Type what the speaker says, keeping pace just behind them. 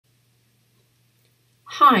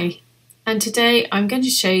Hi, and today I'm going to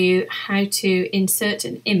show you how to insert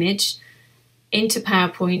an image into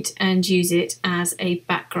PowerPoint and use it as a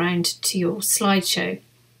background to your slideshow.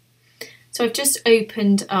 So I've just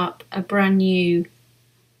opened up a brand new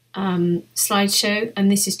slideshow, and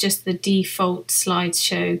this is just the default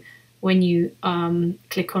slideshow when you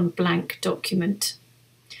click on blank document.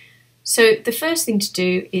 So the first thing to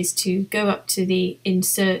do is to go up to the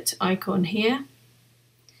insert icon here,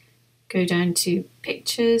 go down to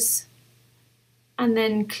pictures, and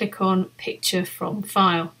then click on picture from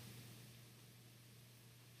file.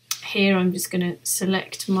 Here I'm just going to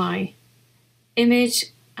select my image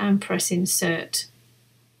and press insert.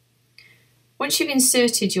 Once you've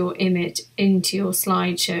inserted your image into your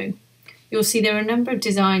slideshow, you'll see there are a number of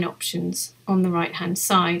design options on the right hand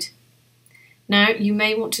side. Now you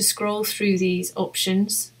may want to scroll through these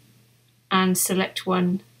options and select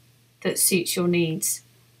one that suits your needs.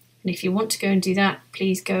 And if you want to go and do that,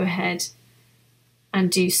 please go ahead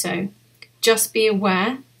and do so. Just be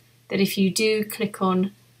aware that if you do click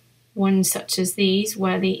on one such as these,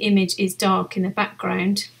 where the image is dark in the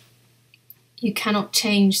background, you cannot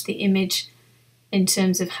change the image in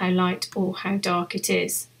terms of how light or how dark it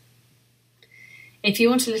is. If you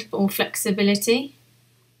want a little more flexibility,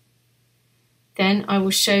 then I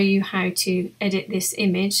will show you how to edit this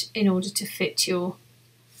image in order to fit your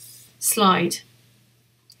slide.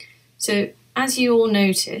 So as you all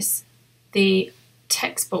notice, the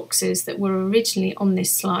text boxes that were originally on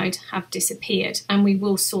this slide have disappeared, and we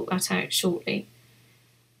will sort that out shortly.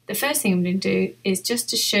 The first thing I'm going to do is just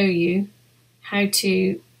to show you how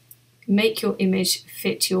to make your image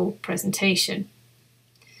fit your presentation.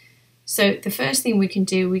 So the first thing we can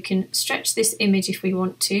do, we can stretch this image if we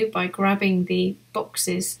want to by grabbing the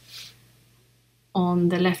boxes on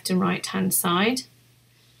the left and right hand side,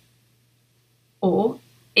 or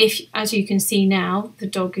if, as you can see now, the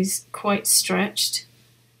dog is quite stretched,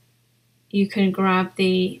 you can grab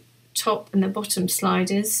the top and the bottom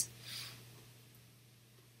sliders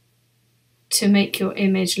to make your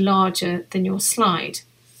image larger than your slide.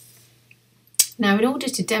 Now, in order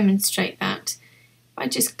to demonstrate that, if I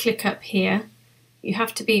just click up here, you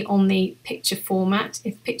have to be on the picture format.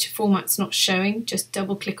 If picture format's not showing, just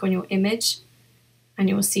double click on your image and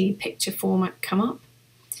you'll see picture format come up.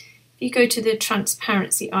 If you go to the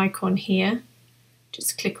transparency icon here,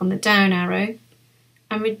 just click on the down arrow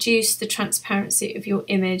and reduce the transparency of your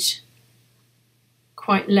image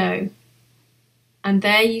quite low. And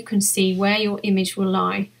there you can see where your image will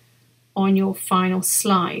lie on your final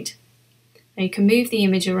slide. Now you can move the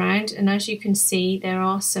image around, and as you can see, there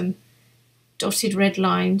are some dotted red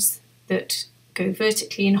lines that go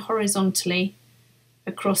vertically and horizontally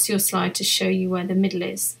across your slide to show you where the middle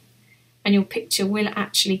is. And your picture will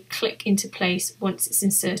actually click into place once it's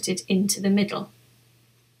inserted into the middle.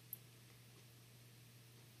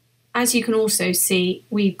 As you can also see,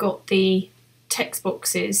 we've got the text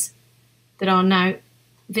boxes that are now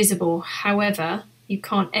visible. However, you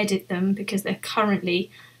can't edit them because they're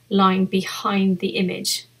currently lying behind the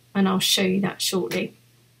image, and I'll show you that shortly.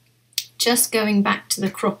 Just going back to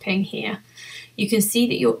the cropping here, you can see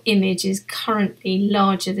that your image is currently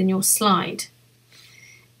larger than your slide.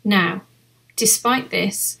 Now, despite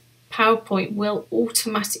this, PowerPoint will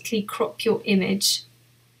automatically crop your image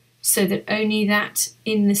so that only that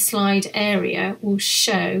in the slide area will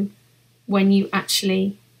show when you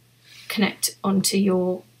actually connect onto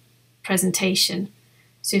your presentation.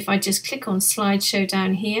 So if I just click on slideshow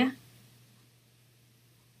down here,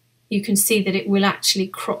 you can see that it will actually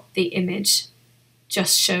crop the image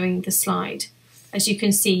just showing the slide. As you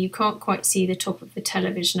can see, you can't quite see the top of the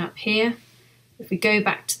television up here. If we go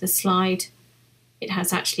back to the slide, it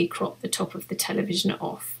has actually cropped the top of the television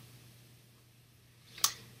off.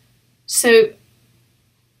 So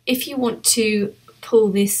if you want to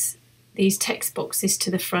pull these text boxes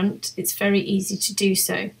to the front, it's very easy to do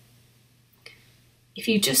so. If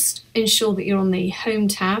you just ensure that you're on the Home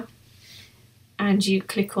tab and you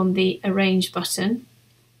click on the Arrange button,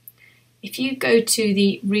 if you go to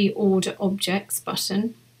the Reorder Objects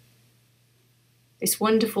button, this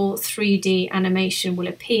wonderful 3D animation will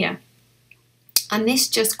appear. And this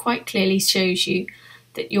just quite clearly shows you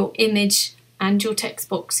that your image and your text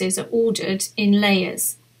boxes are ordered in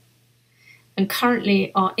layers. And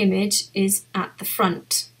currently our image is at the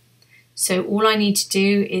front. So all I need to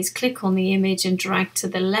do is click on the image and drag to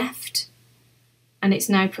the left, and it's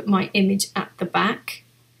now put my image at the back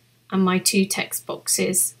and my two text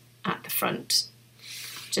boxes at the front.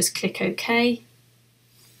 Just click OK,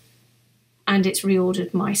 and it's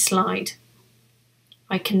reordered my slide.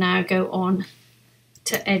 I can now go on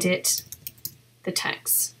to edit the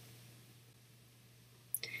text.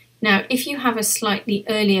 Now, if you have a slightly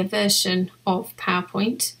earlier version of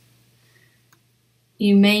PowerPoint,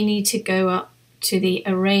 you may need to go up to the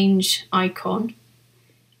Arrange icon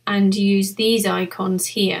and use these icons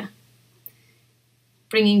here.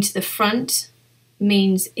 Bringing to the front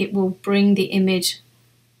means it will bring the image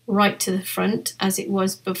right to the front as it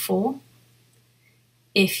was before.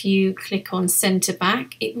 If you click on Send to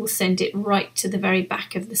Back, it will send it right to the very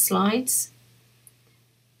back of the slides.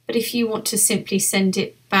 But if you want to simply send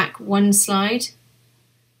it back one slide,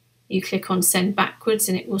 you click on Send Backwards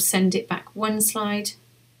and it will send it back one slide,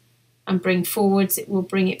 and Bring Forwards, it will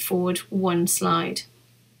bring it forward one slide.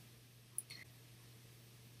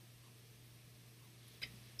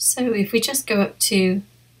 So if we just go up to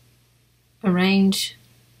Arrange,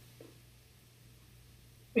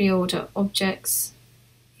 Reorder Objects,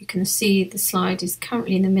 you can see the slide is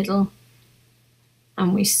currently in the middle,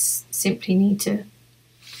 and we simply need to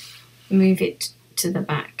move it to the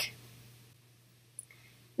back.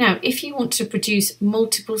 Now, if you want to produce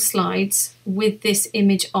multiple slides with this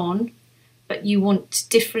image on, but you want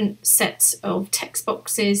different sets of text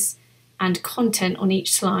boxes and content on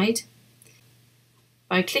each slide,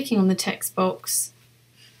 by clicking on the text box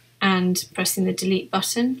and pressing the delete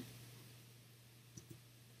button,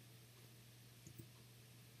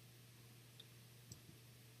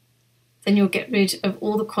 then you'll get rid of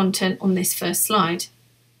all the content on this first slide.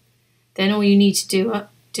 Then all you need to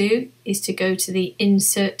do is to go to the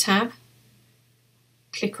Insert tab,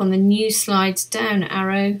 click on the New Slides down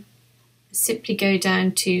arrow, simply go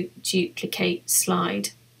down to Duplicate Slide,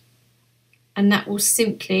 and that will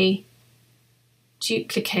simply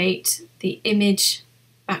duplicate the image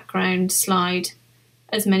background slide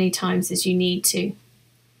as many times as you need to.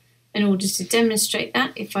 In order to demonstrate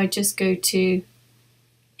that, if I just go to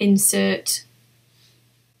Insert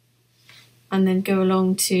and then go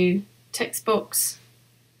along to text box,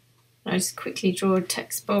 I just quickly draw a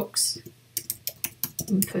text box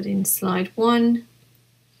and put in slide 1,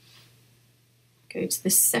 go to the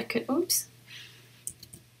second,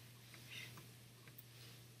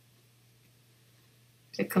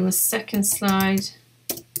 click on the second slide,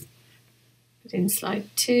 put in slide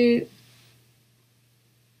 2,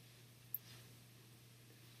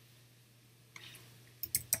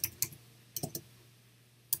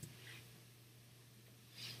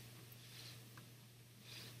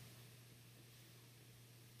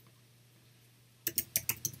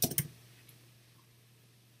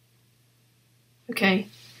 okay,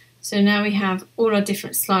 so now we have all our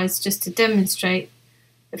different slides just to demonstrate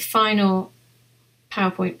the final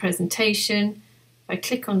PowerPoint presentation. If I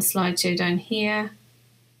click on slideshow down here,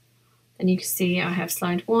 then you can see I have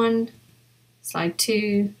slide 1, slide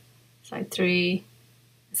 2, slide 3,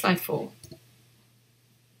 slide 4.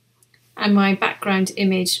 And my background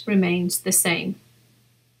image remains the same.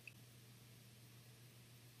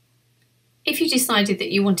 If you decided that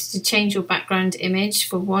you wanted to change your background image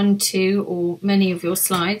for 1, 2 or many of your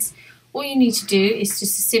slides, all you need to do is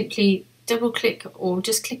just to simply double click or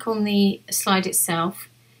just click on the slide itself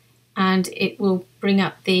and it will bring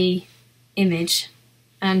up the image.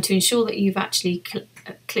 And to ensure that you've actually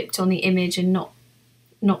clicked on the image and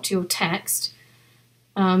not your text,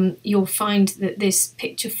 you'll find that this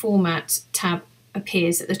Picture Format tab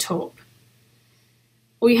appears at the top.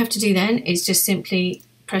 All you have to do then is just simply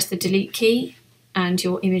press the delete key and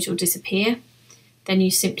your image will disappear. Then you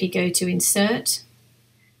simply go to Insert,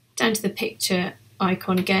 down to the picture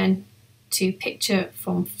icon again, to Picture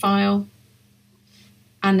from File,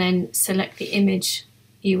 and then select the image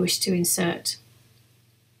you wish to insert.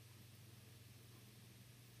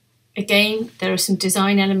 Again, there are some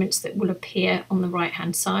design elements that will appear on the right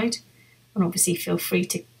hand side, and obviously feel free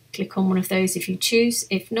to click on one of those if you choose.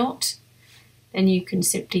 If not, then you can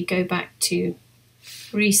simply go back to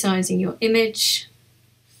resizing your image,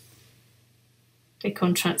 click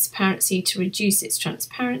on transparency to reduce its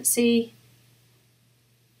transparency,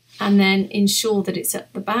 and then ensure that it's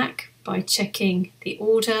at the back by checking the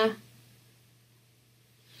order.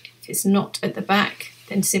 If it's not at the back,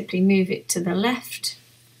 then simply move it to the left,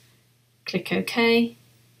 click OK.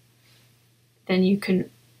 Then you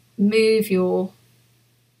can move your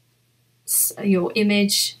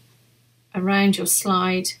image around your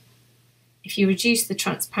slide. If you reduce the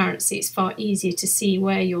transparency, it's far easier to see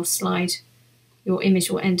where your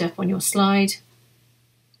image will end up on your slide.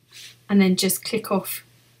 And then just click off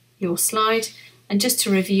your slide. And just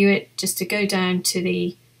to review it, just to go down to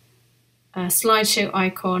the slideshow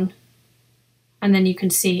icon, and then you can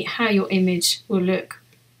see how your image will look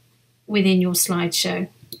within your slideshow.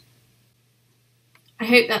 I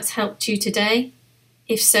hope that's helped you today.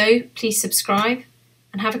 If so, please subscribe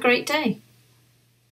and have a great day.